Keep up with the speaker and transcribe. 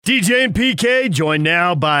DJ and PK joined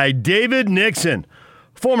now by David Nixon,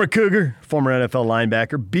 former Cougar, former NFL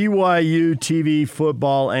linebacker, BYUtv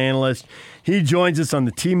football analyst. He joins us on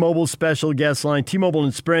the T-Mobile special guest line. T-Mobile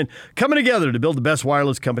and Sprint coming together to build the best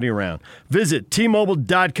wireless company around. Visit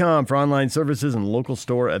T-Mobile.com for online services and local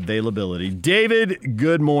store availability. David,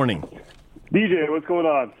 good morning. DJ, what's going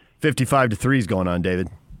on? 55-3 is going on, David.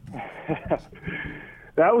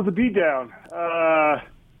 That was a beatdown.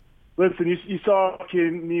 Listen, you saw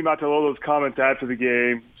Kenny Matalolo's comments after the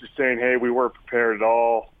game, just saying, hey, we weren't prepared at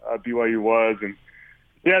all. BYU was. And,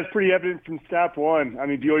 yeah, it's pretty evident from snap one. I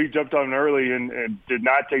mean, BYU jumped on early and did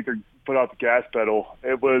not take their foot off the gas pedal.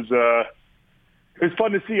 It was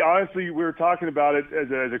fun to see. Honestly, we were talking about it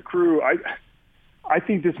as a crew. I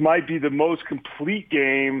think this might be the most complete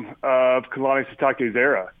game of Kalani Sitake's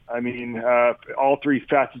era. I mean, all three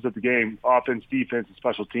facets of the game, offense, defense, and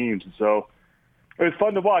special teams. And so it was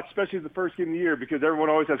fun to watch, especially the first game of the year, because everyone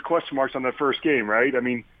always has question marks on that first game, right? I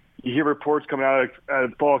mean, you hear reports coming out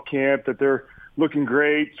of fall camp that they're looking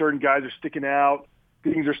great. Certain guys are sticking out.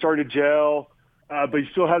 Things are starting to gel. But you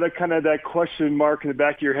still have that question mark in the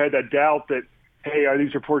back of your head, that doubt that, hey, are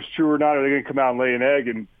these reports true or not? Are they going to come out and lay an egg?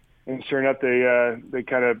 And sure enough, they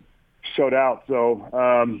kind of showed out. So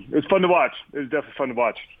it was fun to watch. It was definitely fun to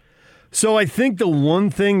watch. So I think the one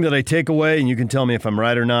thing that I take away, and you can tell me if I'm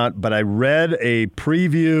right or not, but I read a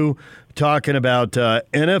preview talking about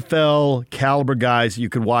NFL caliber guys you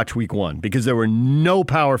could watch week one because there were no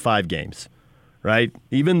Power 5 games, right?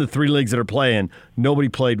 Even the three leagues that are playing, nobody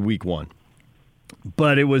played week one.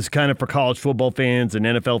 But it was kind of for college football fans and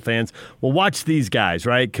NFL fans. Well, watch these guys,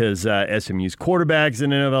 right? Because SMU's quarterback's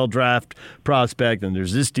an NFL draft prospect, and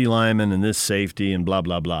there's this D lineman and this safety and blah,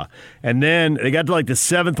 blah, blah. And then they got to like the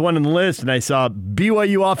seventh one in the list, and I saw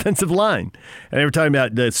BYU offensive line. And they were talking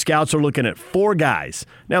about the scouts are looking at 4 guys.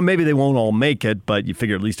 Now, maybe they won't all make it, but you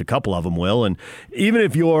figure at least a couple of them will. And even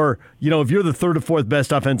if you're the third or fourth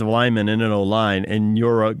best offensive lineman in an O-line and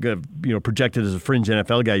you're projected as a fringe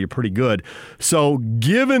NFL guy, you're pretty good. So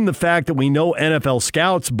given the fact that we know NFL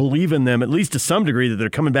scouts believe in them, at least to some degree, that they're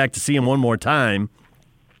coming back to see him one more time,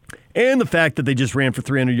 and the fact that they just ran for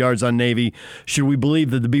 300 yards on Navy, should we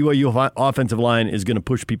believe that the BYU offensive line is going to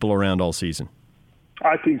push people around all season?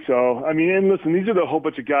 I think so. I mean, and listen, these are the whole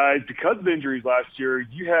bunch of guys. Because of injuries last year,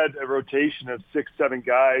 you had a rotation of 6-7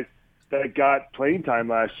 guys that got playing time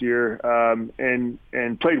last year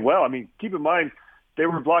and played well. I mean, keep in mind, they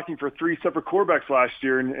were blocking for 3 separate quarterbacks last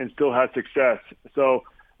year and still had success. So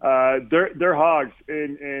they're hogs,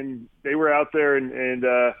 and they were out there and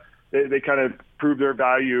they kind of proved their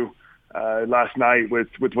value last night with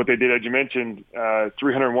what they did, as you mentioned,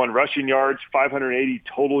 301 rushing yards, 580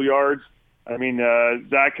 total yards. I mean,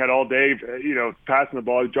 Zach had all day, passing the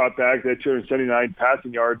ball. He dropped back. They had 279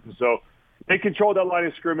 passing yards. And so they controlled that line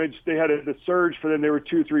of scrimmage. They had the surge for them. They were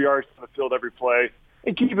 2-3 yards on the field every play.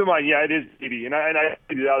 And keep in mind, yeah, it is Navy. And I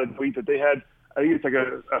tweeted out a tweet that they had, I think it's like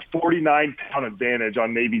a 49-pound advantage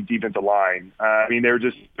on Navy's defensive line. I mean, they were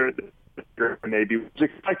just Navy. Which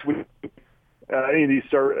expect with any of these,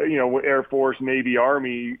 Air Force, Navy,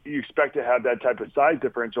 Army, you expect to have that type of size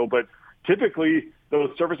differential. But typically, those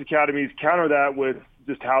service academies counter that with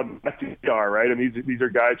just how nasty they are, right? I mean, these are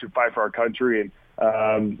guys who fight for our country, and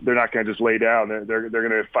they're not going to just lay down. They're going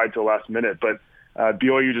to fight till the last minute. But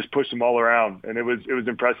BYU just pushed them all around, and it was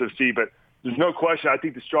impressive to see. But there's no question, I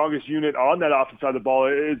think the strongest unit on that offensive side of the ball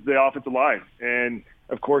is the offensive line. And,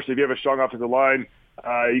 of course, if you have a strong offensive line,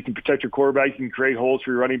 you can protect your quarterback, you can create holes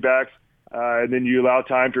for your running backs, and then you allow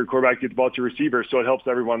time for your quarterback to get the ball to your receiver, so it helps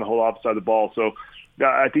everyone on the whole offensive side of the ball. So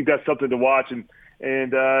I think that's something to watch.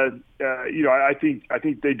 And I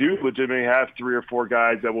think they do legitimately have 3 or 4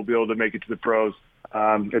 guys that will be able to make it to the pros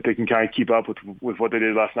if they can kind of keep up with what they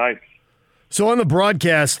did last night. So on the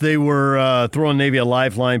broadcast, they were throwing Navy a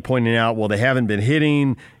lifeline, pointing out, well, they haven't been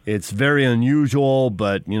hitting. It's very unusual,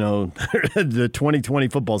 but, the 2020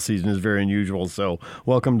 football season is very unusual, so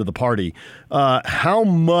welcome to the party. How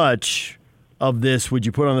much of this would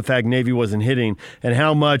you put on the fact Navy wasn't hitting, and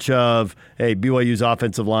how much of, hey, BYU's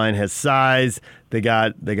offensive line has size, they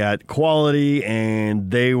got quality,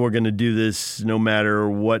 and they were going to do this no matter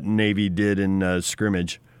what Navy did in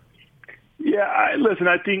scrimmage? Yeah, listen,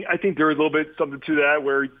 I think there was a little bit something to that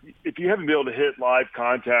where if you haven't been able to hit live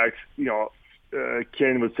contact,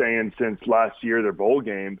 Ken was saying since last year, their bowl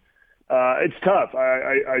game, it's tough.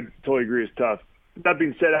 I totally agree it's tough. That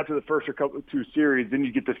being said, after the first or two series, then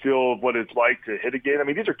you get the feel of what it's like to hit again. I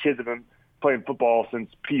mean, these are kids that have been playing football since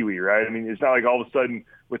Pee Wee, right? I mean, it's not like all of a sudden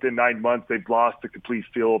within 9 months they've lost the complete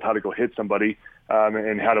feel of how to go hit somebody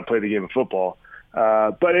and how to play the game of football.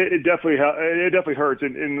 But it definitely hurts,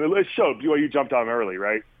 and it showed. BYU jumped on early,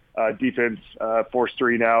 right? Defense forced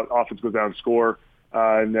 3 and out, offense goes down and score,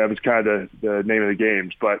 and that was kind of the name of the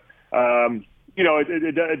games. But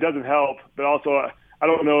it doesn't help. But also, I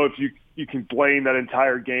don't know if you can blame that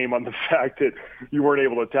entire game on the fact that you weren't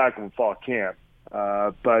able to tackle in fall camp.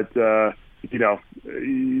 But I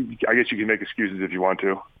guess you can make excuses if you want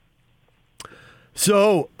to.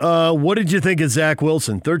 So, what did you think of Zach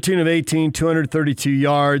Wilson? 13 of 18, 232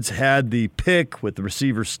 yards, had the pick with the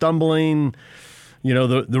receiver stumbling.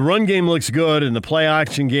 The run game looks good, and the play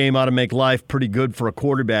action game ought to make life pretty good for a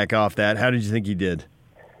quarterback off that. How did you think he did?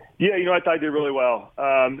 Yeah, I thought he did really well.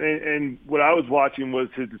 And what I was watching was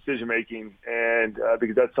his decision-making, and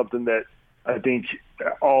because that's something that I think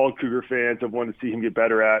all Cougar fans have wanted to see him get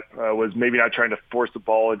better at, was maybe not trying to force the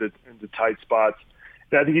ball into tight spots.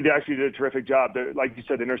 And I think he actually did a terrific job. Like you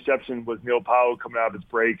said, the interception was Neil Powell coming out of his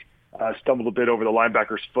break, stumbled a bit over the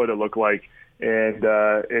linebacker's foot, it looked like, and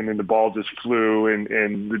then the ball just flew, and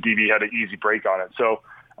the DB had an easy break on it. So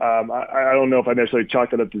I don't know if I necessarily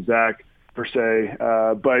chalked that up to Zach per se,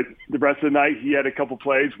 but the rest of the night he had a couple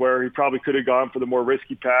plays where he probably could have gone for the more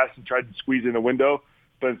risky pass and tried to squeeze in the window,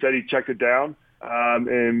 but instead he checked it down,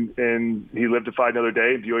 and he lived to fight another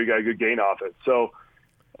day, and BYU got a good gain off it. So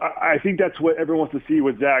I think that's what everyone wants to see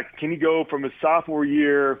with Zach. Can he go from his sophomore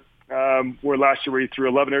year, where last year where he threw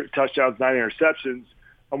 11 touchdowns, 9 interceptions,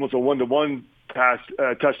 almost a 1-to-1 pass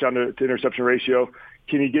touchdown to interception ratio?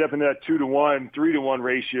 Can he get up into that 2-to-1, 3-to-1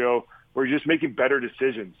 ratio where he's just making better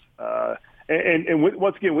decisions?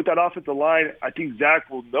 Once again, with that offensive line, I think Zach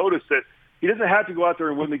will notice that he doesn't have to go out there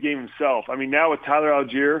and win the game himself. I mean, now with Tyler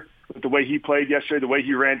Algier, with the way he played yesterday, the way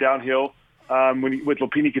he ran downhill, with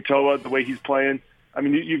Lopini Katoa, the way he's playing, I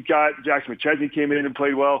mean, you've got Jackson McChesney came in and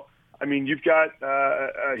played well. I mean, you've got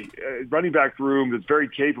a running back room that's very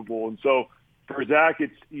capable. And so for Zach,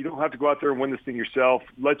 you don't have to go out there and win this thing yourself.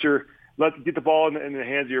 Get the ball in the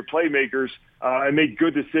hands of your playmakers and make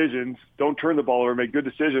good decisions. Don't turn the ball over, make good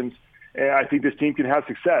decisions. And I think this team can have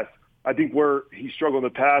success. I think where he struggled in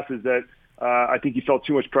the past is that I think he felt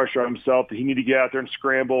too much pressure on himself, that he needed to get out there and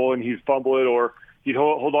scramble, and he'd fumble it, or he'd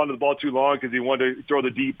hold on to the ball too long because he wanted to throw the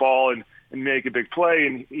deep ball and make a big play,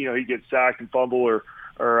 and he'd get sacked and fumble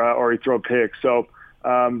or he'd throw a pick. So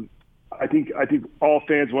I think all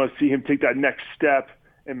fans want to see him take that next step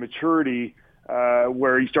in maturity,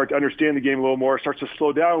 where you start to understand the game a little more, starts to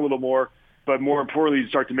slow down a little more, but more importantly, you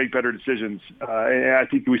start to make better decisions. And I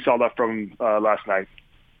think we saw that from last night.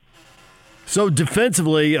 So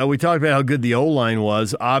defensively, we talked about how good the O-line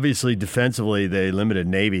was. Obviously, defensively, they limited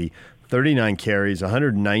Navy. 39 carries,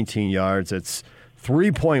 119 yards. That's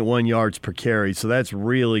 3.1 yards per carry, so that's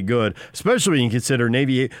really good, especially when you consider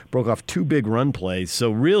Navy broke off 2 big run plays.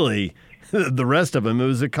 So really, the rest of them, it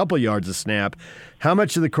was a couple yards a snap. How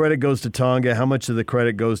much of the credit goes to Tonga? How much of the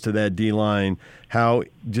credit goes to that D-line? How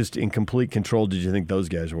just in complete control did you think those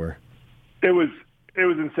guys were? It was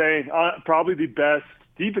insane. Probably the best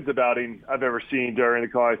defensive outing I've ever seen during the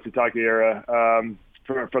Kalai Sitake era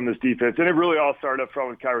from this defense. And it really all started up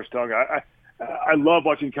front with Kairos Tonga. I love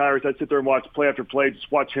watching Kairos. I sit there and watch play after play,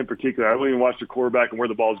 just watch him particularly. I don't even watch the quarterback and where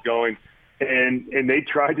the ball's going. And they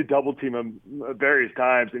tried to double team him various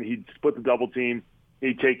times, and he'd split the double team.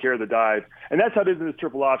 He'd take care of the dive. And that's how it is in this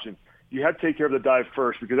triple option. You have to take care of the dive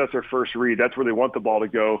first because that's their first read. That's where they want the ball to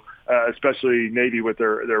go, especially Navy with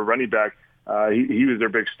their running back. He was their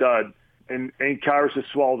big stud. And Kairos just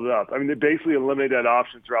swallowed it up. I mean, they basically eliminated that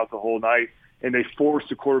option throughout the whole night, and they forced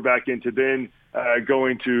the quarterback into then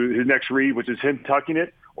going to his next read, which is him tucking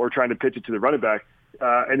it or trying to pitch it to the running back.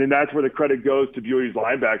 And then that's where the credit goes to BYU's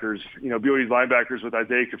linebackers. BYU's linebackers with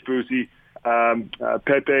Isaiah Kafusi,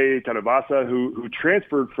 Pepe Tanavasa, who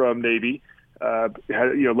transferred from Navy, led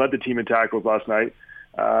the team in tackles last night,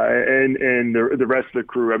 and the rest of the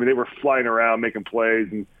crew. I mean, they were flying around making plays.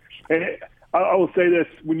 And I will say this: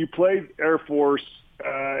 when you play Air Force,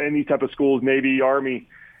 any type of schools, Navy, Army,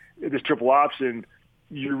 this triple option,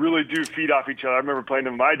 you really do feed off each other. I remember playing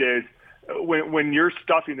them in my days. When you're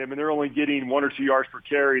stuffing them and they're only getting 1 or 2 yards per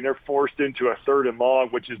carry, and they're forced into a 3rd and long,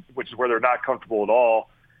 which is where they're not comfortable at all,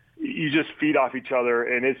 you just feed off each other,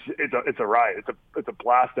 and it's a riot. It's a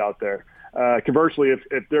blast out there. Conversely,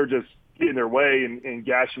 if they're just getting their way and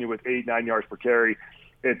gashing you with 8, 9 yards per carry,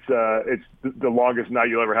 it's the longest night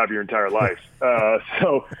you'll ever have in your entire life.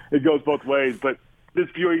 So it goes both ways. But this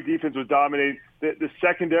BYU defense was dominating. The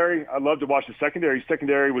secondary, I love to watch the secondary.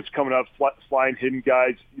 Secondary was coming up, flying hidden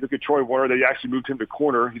guys. You look at Troy Warner, they actually moved him to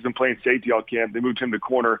corner. He's been playing safety all camp. They moved him to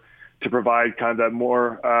corner to provide kind of that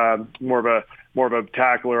more of a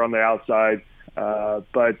tackler on the outside.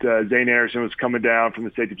 But Zane Anderson was coming down from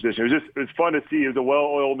the safety position. It was fun to see. It was a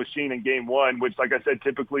well-oiled machine in game one, which, like I said,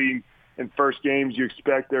 typically in first games you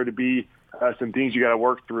expect there to be some things you got to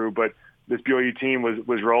work through. But this BYU team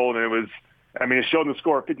was rolling, and it showed in the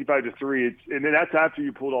score 55-3. And then that's after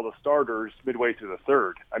you pulled all the starters midway through the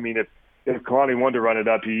third. I mean, if Kalani wanted to run it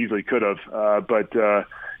up, he easily could have. But a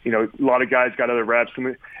lot of guys got other reps. And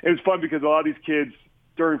it was fun because a lot of these kids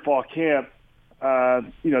during fall camp,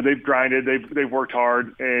 they've grinded, they've worked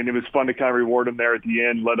hard, and it was fun to kind of reward them there at the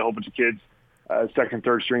end, let a whole bunch of kids, second,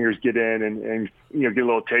 third stringers get in and get a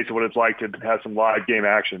little taste of what it's like to have some live game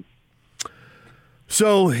action.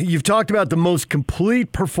 So you've talked about the most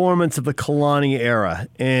complete performance of the Kalani era,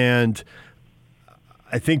 and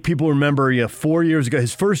I think people remember 4 years ago,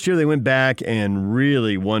 his first year they went back and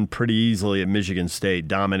really won pretty easily at Michigan State,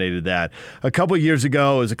 dominated that. A couple of years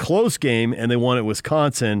ago, it was a close game, and they won at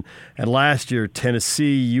Wisconsin. And last year,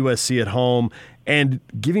 Tennessee, USC at home, and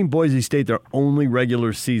giving Boise State their only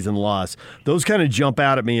regular season loss. Those kind of jump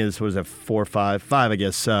out at me as, 4 or 5? 5, I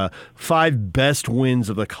guess. 5 best wins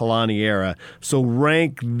of the Kalani era. So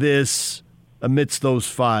rank this amidst those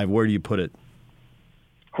 5. Where do you put it?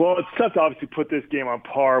 Well, it's tough to obviously put this game on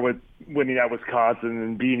par with winning at Wisconsin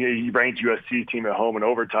and being a ranked USC team at home in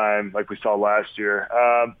overtime like we saw last year.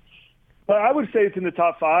 But I would say it's in the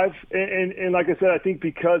top 5. And like I said, I think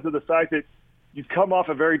because of the fact that you've come off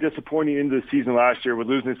a very disappointing end of the season last year with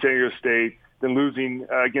losing to San Diego State, then losing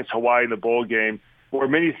against Hawaii in the bowl game, where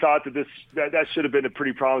many thought that should have been a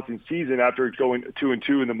pretty promising season after going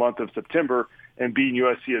 2-2 in the month of September and beating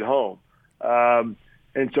USC at home.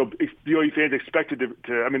 And so BYU fans expected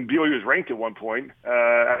BYU was ranked at one point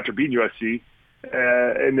after beating USC,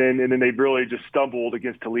 and then they really just stumbled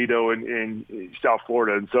against Toledo in South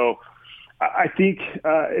Florida. And so I think,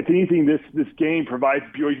 if anything, this game provides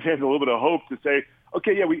BYU fans a little bit of hope to say,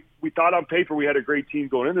 okay, yeah, we thought on paper we had a great team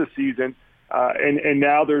going into the season, and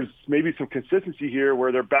now there's maybe some consistency here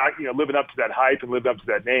where they're back, living up to that hype and living up to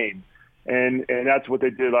that name. And that's what they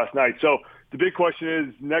did last night. So the big question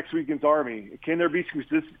is next week against Army, can there be some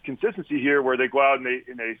consistency here where they go out and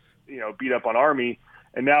they beat up on Army,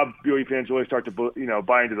 and now BYU fans really start to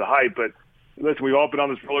buy into the hype. But listen, we've all been on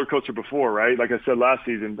this roller coaster before, right? Like I said last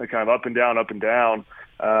season, kind of up and down, up and down.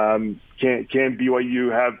 Can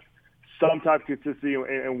BYU have some type of consistency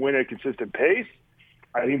and win at a consistent pace?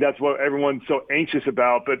 I think that's what everyone's so anxious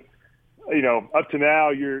about. But up to now,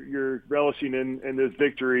 you're relishing in this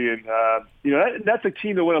victory, and that's a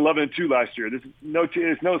team that went 11-2 last year. There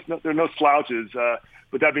are no slouches.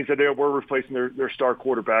 But that being said, they were replacing their star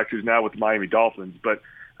quarterback, who's now with the Miami Dolphins. But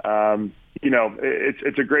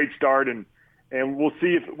it's a great start, and we'll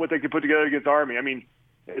see what they can put together against Army. I mean,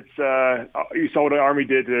 you saw what Army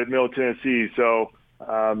did to Middle Tennessee, so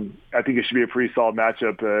I think it should be a pretty solid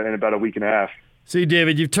matchup in about a week and a half. See,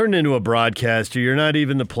 David, you've turned into a broadcaster. You're not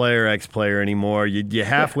even the player anymore. You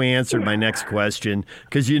halfway answered my next question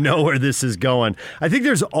because you know where this is going. I think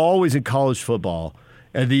there's always in college football,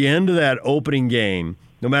 at the end of that opening game,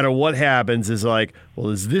 no matter what happens, is like, well,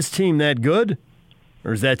 is this team that good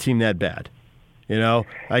or is that team that bad?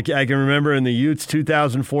 I can remember in the Utes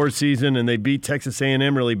 2004 season, and they beat Texas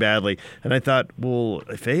A&M really badly. And I thought, well,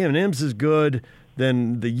 if A&M's is good,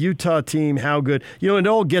 then the Utah team, how good? It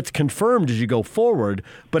all gets confirmed as you go forward.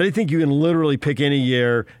 But I think you can literally pick any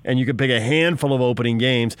year, and you can pick a handful of opening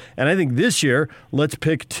games. And I think this year, let's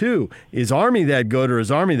pick 2. Is Army that good or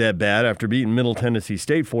is Army that bad after beating Middle Tennessee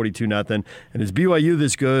State 42-0? And is BYU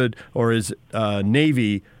this good or is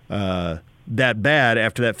Navy that bad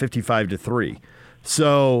after that 55-3?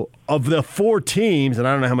 So of the 4 teams, and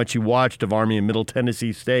I don't know how much you watched of Army and Middle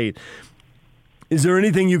Tennessee State, is there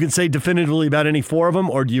anything you can say definitively about any 4 of them,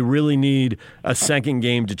 or do you really need a second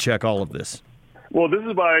game to check all of this? Well, this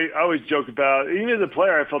is why I always joke about, even as a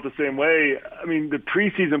player, I felt the same way. I mean, the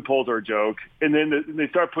preseason polls are a joke, and then they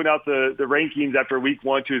start putting out the rankings after week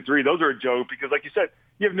 1, 2, 3. Those are a joke because, like you said,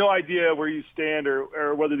 you have no idea where you stand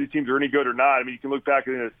or whether these teams are any good or not. I mean, you can look back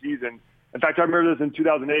at the season. In fact, I remember this in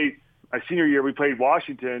 2008, my senior year, we played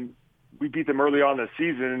Washington. We beat them early on in the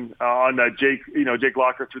season on Jake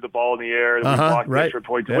Locker threw the ball in the air. And we blocked right. For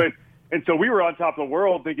point to win. And so we were on top of the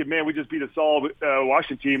world thinking, man, we just beat a solid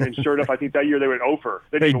Washington team. And sure enough, I think that year they went 0-for.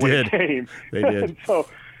 They didn't even win a game. They did.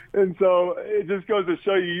 and so it just goes to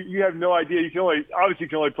show you have no idea. You can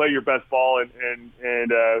only play your best ball and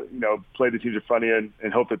play the teams in front of you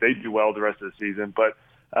and hope that they do well the rest of the season. But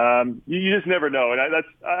you just never know. And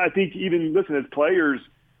I think even listen as players,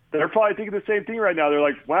 they're probably thinking the same thing right now. They're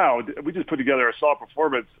like, wow, we just put together a solid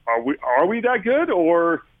performance. Are we that good,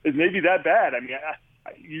 or is maybe that bad? I mean,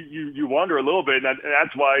 you wonder a little bit, and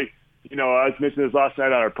that's why, I was mentioning this last night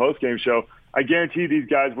on our post-game show. I guarantee these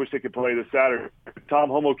guys wish they could play this Saturday. Tom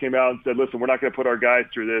Homo came out and said, listen, we're not going to put our guys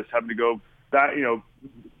through this, having to go back,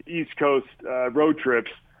 East Coast road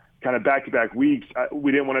trips, kind of back-to-back weeks.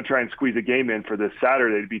 We didn't want to try and squeeze a game in for this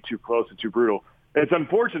Saturday to be too close and too brutal. It's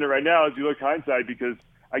unfortunate right now as you look hindsight, because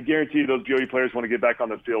I guarantee those BYU players want to get back on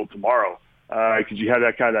the field tomorrow because you have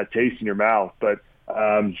that taste in your mouth. But,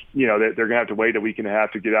 they're going to have to wait a week and a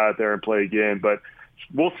half to get out there and play again. But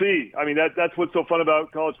we'll see. I mean, that's what's so fun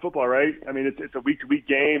about college football, right? I mean, it's a week-to-week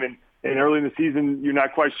game, and early in the season, you're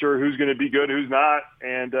not quite sure who's going to be good, who's not.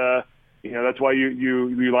 And, that's why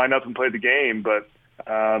you line up and play the game. But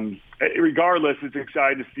regardless, it's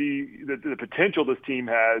exciting to see the potential this team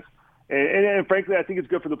has. And frankly, I think it's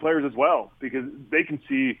good for the players as well, because they can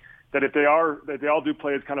see that if they all do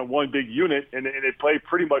play as kind of one big unit and they play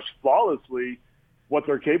pretty much flawlessly, what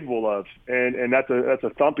they're capable of. And that's a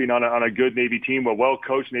thumping on a good Navy team, a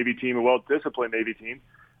well-coached Navy team, a well-disciplined Navy team.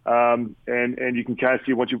 And you can kind of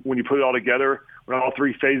see when you put it all together, when all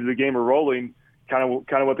three phases of the game are rolling, kind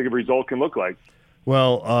of what the result can look like.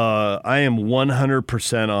 Well, I am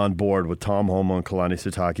 100% on board with Tom Homo and Kalani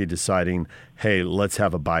Sitake deciding, hey, let's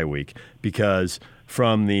have a bye week, because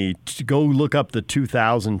go look up the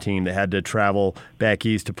 2000 team that had to travel back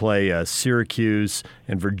east to play Syracuse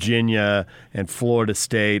and Virginia and Florida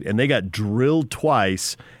State, and they got drilled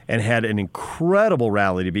twice and had an incredible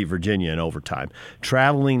rally to beat Virginia in overtime.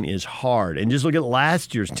 Traveling is hard. And just look at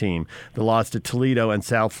last year's team that lost to Toledo and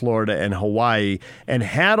South Florida and Hawaii and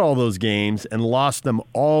had all those games and lost them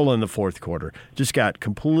all in the fourth quarter. Just got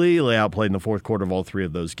completely outplayed in the fourth quarter of all three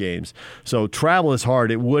of those games. So travel is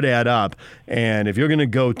hard. It would add up. And if you're going to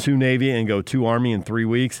go to Navy and go to Army in 3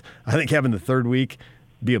 weeks, I think having the third week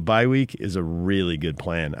be a bye week is a really good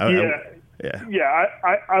plan. Yeah,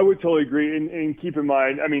 I would totally agree. And keep in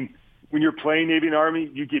mind, I mean, when you're playing Navy and Army,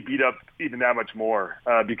 you get beat up even that much more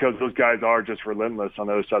because those guys are just relentless on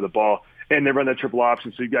the other side of the ball. And they run that triple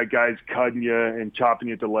option, so you've got guys cutting you and chopping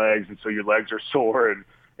you at the legs, and so your legs are sore,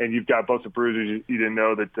 and you've got both the bruises you didn't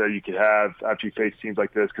know that you could have after you face teams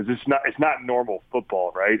like this, because it's not normal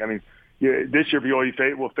football, right? I mean, this year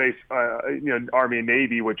BYU will face Army and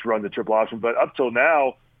Navy, which run the triple option, but up till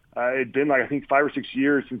now, it'd been I think 5 or 6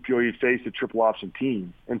 years since BYU faced a triple option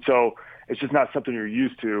team. And so it's just not something you're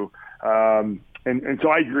used to. And so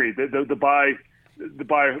I agree. The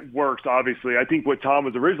bye works, obviously. I think what Tom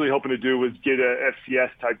was originally hoping to do was get a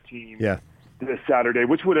FCS-type team this Saturday,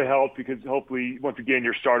 which would have helped because hopefully, once again,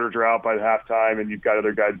 your starters are out by the halftime and you've got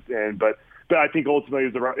other guys in. But I think ultimately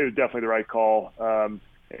it was definitely the right call,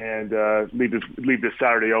 and leave this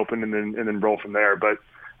Saturday open and then roll from there. But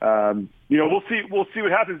we'll see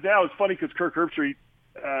what happens now. It's funny because Kirk Herbstreit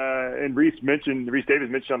and Reese Davis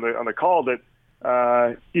mentioned on the call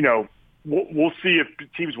that we'll see if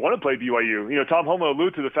teams want to play BYU. Tom Homo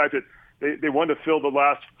alluded to the fact that they wanted to fill the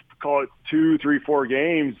last, call it 2, 3, 4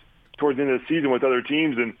 games towards the end of the season with other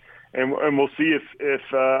teams, and we'll see if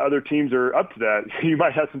other teams are up to that. You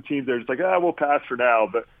might have some teams that are just like, we'll pass for now,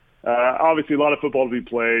 but obviously a lot of football to be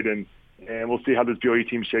played, and we'll see how this BYU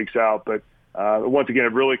team shakes out. But once again, a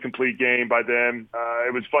really complete game by them.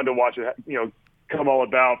 It was fun to watch it, come all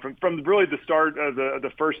about from really the start of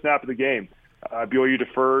the first snap of the game. BYU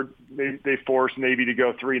deferred. They forced Navy to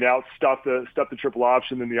go 3 and out, stuffed the triple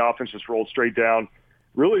option, and the offense just rolled straight down,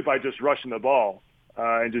 really by just rushing the ball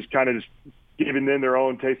and just kind of just giving them their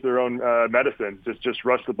own taste of their own medicine. Just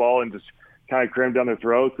rush the ball and just kind of cram down their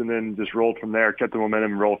throats, and then just rolled from there, kept the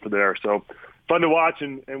momentum and rolled from there. So fun to watch,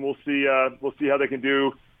 and we'll see how they can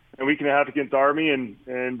do a week and a half against Army and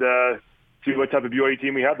see what type of BYU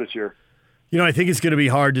team we have this year. I think it's going to be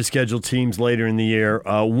hard to schedule teams later in the year.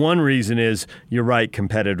 One reason is, you're right,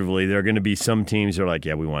 competitively. There are going to be some teams that are like,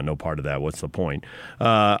 yeah, we want no part of that. What's the point?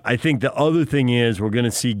 I think the other thing is we're going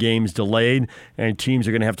to see games delayed, and teams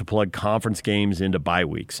are going to have to plug conference games into bye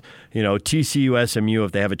weeks. TCU, SMU,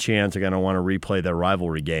 if they have a chance, are going to want to replay their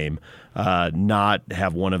rivalry game, not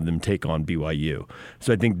have one of them take on BYU.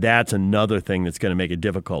 So I think that's another thing that's going to make it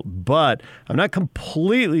difficult. But I'm not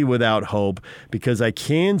completely without hope, because I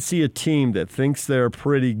can see a team that thinks they're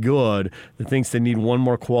pretty good, that thinks they need one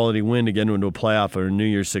more quality win to get into a playoff or a New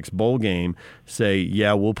Year's Six bowl game, say,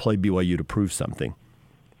 yeah, we'll play BYU to prove something.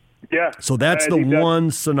 Yeah. So that's the one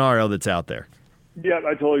scenario that's out there. Yeah,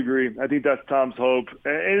 I totally agree. I think that's Tom's hope.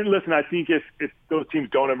 And listen, I think if those teams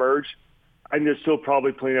don't emerge, I think there's still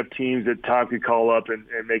probably plenty of teams that Tom could call up and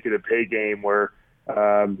make it a pay game where,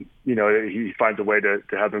 he finds a way to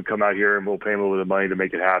have them come out here and we'll pay him a little bit of money to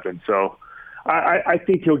make it happen. So I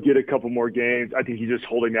think he'll get a couple more games. I think he's just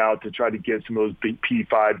holding out to try to get some of those big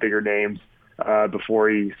P5 bigger names before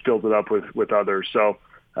he fills it up with others. So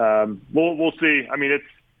we'll see. I mean,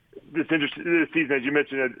 this season, as you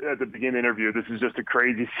mentioned at the beginning of the interview, this is just a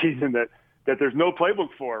crazy season that there's no playbook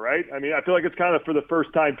for, right? I mean, I feel like it's kind of for the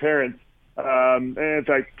first-time parents. And in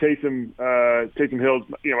fact, Taysom Hill's,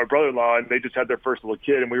 my brother-in-law, and they just had their first little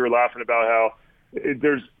kid, and we were laughing about how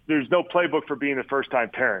there's no playbook for being a first-time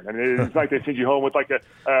parent. I mean, it's like they send you home with like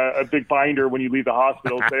a big binder when you leave the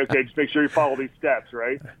hospital. Say, okay, just make sure you follow these steps,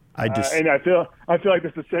 right? And I feel like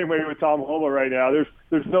it's the same way with Tom Homo right now.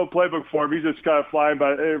 There's no playbook for him. He's just kind of riding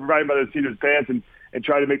by the seat of his pants and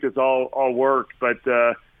trying to make this all work. But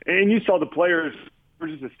and you saw the players were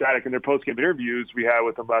just ecstatic in their post-game interviews we had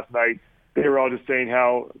with them last night. They were all just saying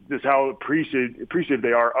how appreciative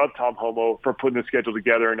they are of Tom Homo for putting the schedule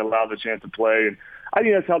together and allowing the chance to play. And I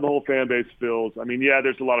think that's how the whole fan base feels. I mean, yeah,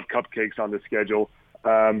 there's a lot of cupcakes on the schedule,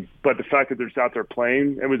 but the fact that they're just out there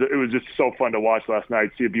playing, it was just so fun to watch last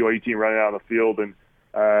night. See a BYU team running out on the field and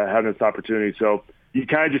having this opportunity. So you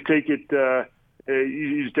kind of just take it,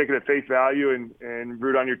 you just take it at face value and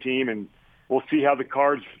root on your team. And we'll see how the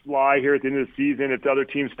cards lie here at the end of the season. If the other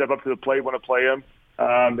teams step up to the plate, want to play them.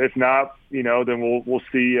 If not, then we'll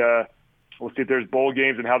see. We'll see if there's bowl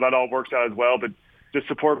games and how that all works out as well. But just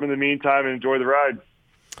support them in the meantime and enjoy the ride.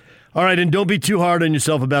 All right, and don't be too hard on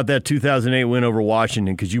yourself about that 2008 win over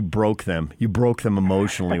Washington because you broke them. You broke them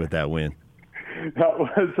emotionally with that win. That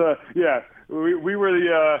was, yeah. We were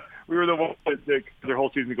the ones that their whole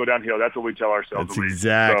season to go downhill. That's what we tell ourselves. That's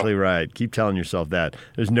exactly right. Keep telling yourself that.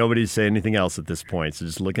 There's nobody to say anything else at this point. So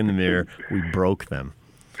just look in the mirror. We broke them.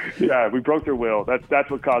 Yeah, we broke their will. That's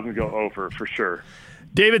what caused them to go over for sure.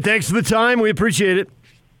 David, thanks for the time. We appreciate it.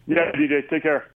 Yeah, DJ, take care.